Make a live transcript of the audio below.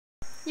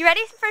You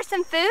ready for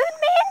some food,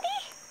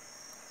 Mandy?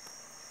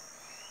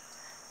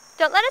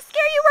 Don't let us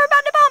scare you, we're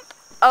about to bump.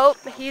 Oh,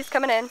 he's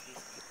coming in.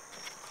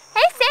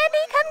 Hey,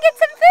 Sandy, come get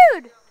some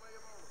food.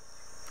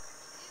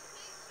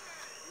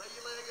 Lay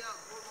your leg out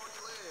before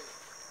you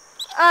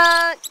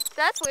leg.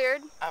 That's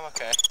weird. I'm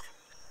okay.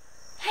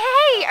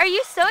 Hey, are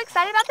you so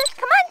excited about this?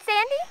 Come on,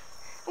 Sandy.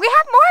 We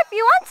have more if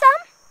you want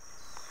some.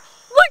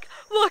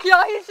 Look,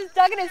 y'all, he's just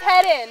dugging his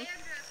head in.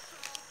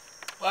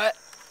 What?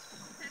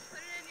 Put it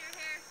in your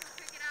hair, she'll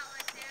pick it out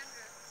like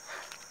dandruff.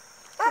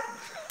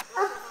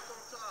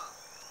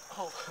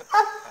 Oh,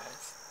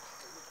 nice.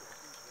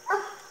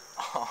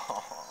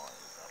 Oh,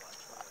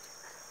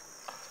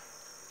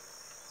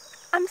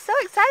 I'm so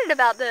excited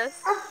about this.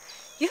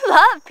 You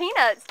love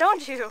peanuts,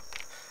 don't you?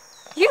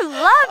 You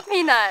love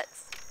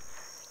peanuts.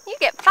 You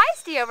get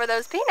feisty over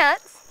those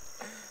peanuts.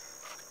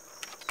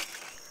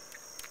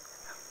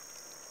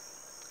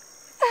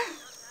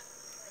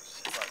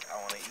 she's like, I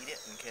want to eat it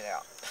and get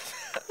out.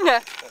 No.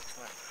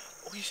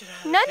 We should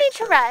have No need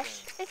to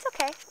rush. It's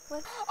okay.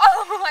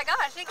 Oh my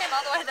gosh, he came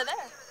all the way to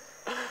there.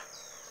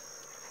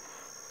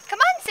 Come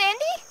on,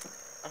 Sandy.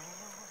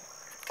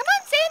 Come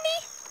on, Sandy.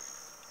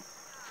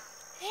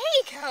 There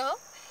you go.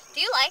 Do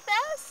you like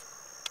this?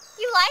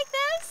 You like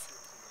this?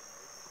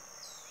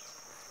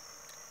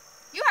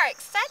 You are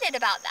excited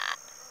about that.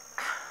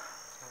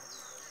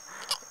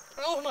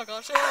 Oh my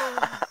gosh.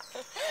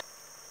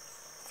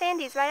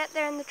 Sandy's right up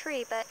there in the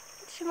tree, but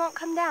she won't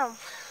come down.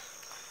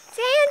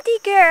 Sandy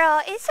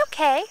girl, it's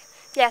okay.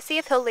 Yeah, see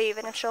if he'll leave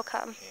and if she'll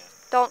come. Yeah.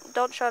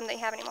 Don't show him that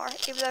you have any more,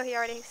 even though he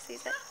already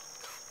sees it.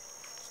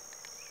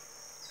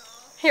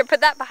 Here,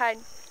 put that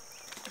behind.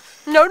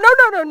 No,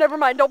 never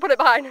mind. Don't put it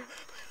behind.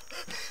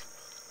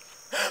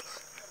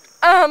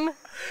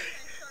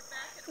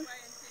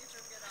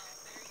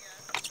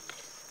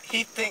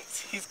 He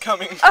thinks he's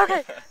coming.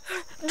 Okay,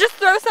 just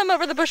throw some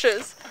over the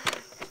bushes.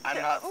 I'm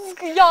not.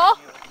 Y'all.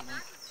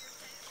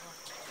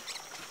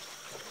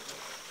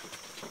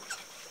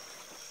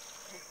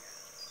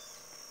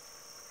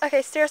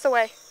 Okay, steer us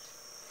away.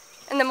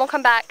 And then we'll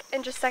come back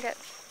in just a second.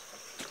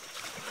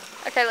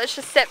 Okay, let's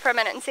just sit for a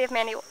minute and see if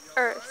Sandy will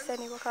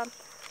come.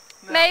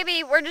 No.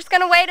 Maybe. We're just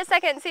going to wait a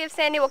second and see if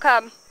Sandy will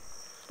come.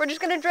 We're just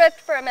going to drift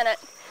for a minute.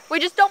 We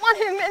just don't want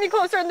him any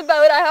closer in the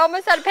boat. I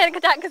almost had a panic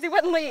attack because he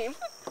wouldn't leave.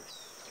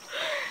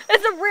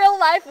 It's a real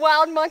life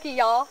wild monkey,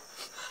 y'all.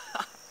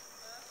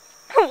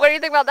 What do you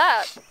think about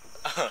that?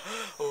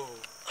 No.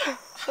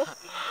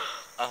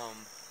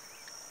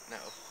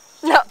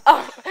 No.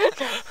 Oh.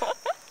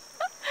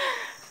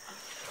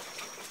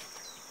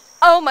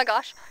 Oh my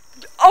gosh.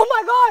 Oh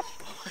my gosh.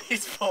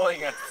 He's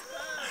pulling us.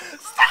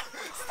 Stop.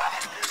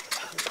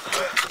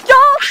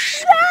 Y'all,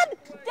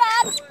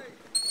 Dad.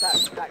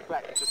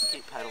 Back. Just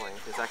keep pedaling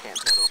because I can't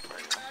pedal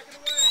right now.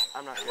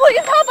 I'm not.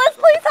 Please help us.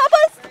 Please help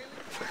us.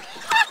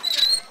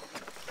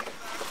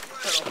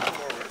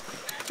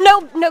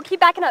 No, keep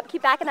backing up.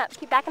 Keep backing up.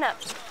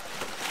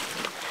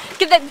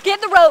 Get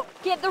the rope.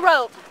 Get the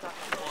rope.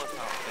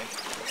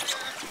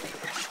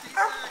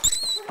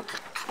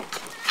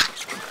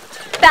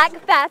 Back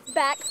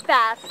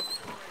fast.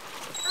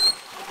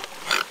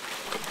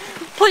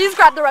 Please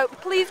grab the rope.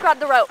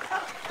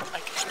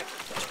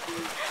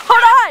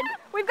 Hold on.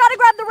 We've got to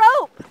grab the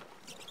rope.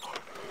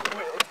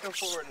 Wait, let's go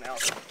forward now.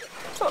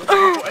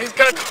 He's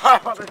gonna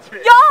climb on the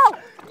tree.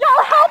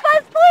 Y'all help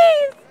us,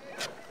 please.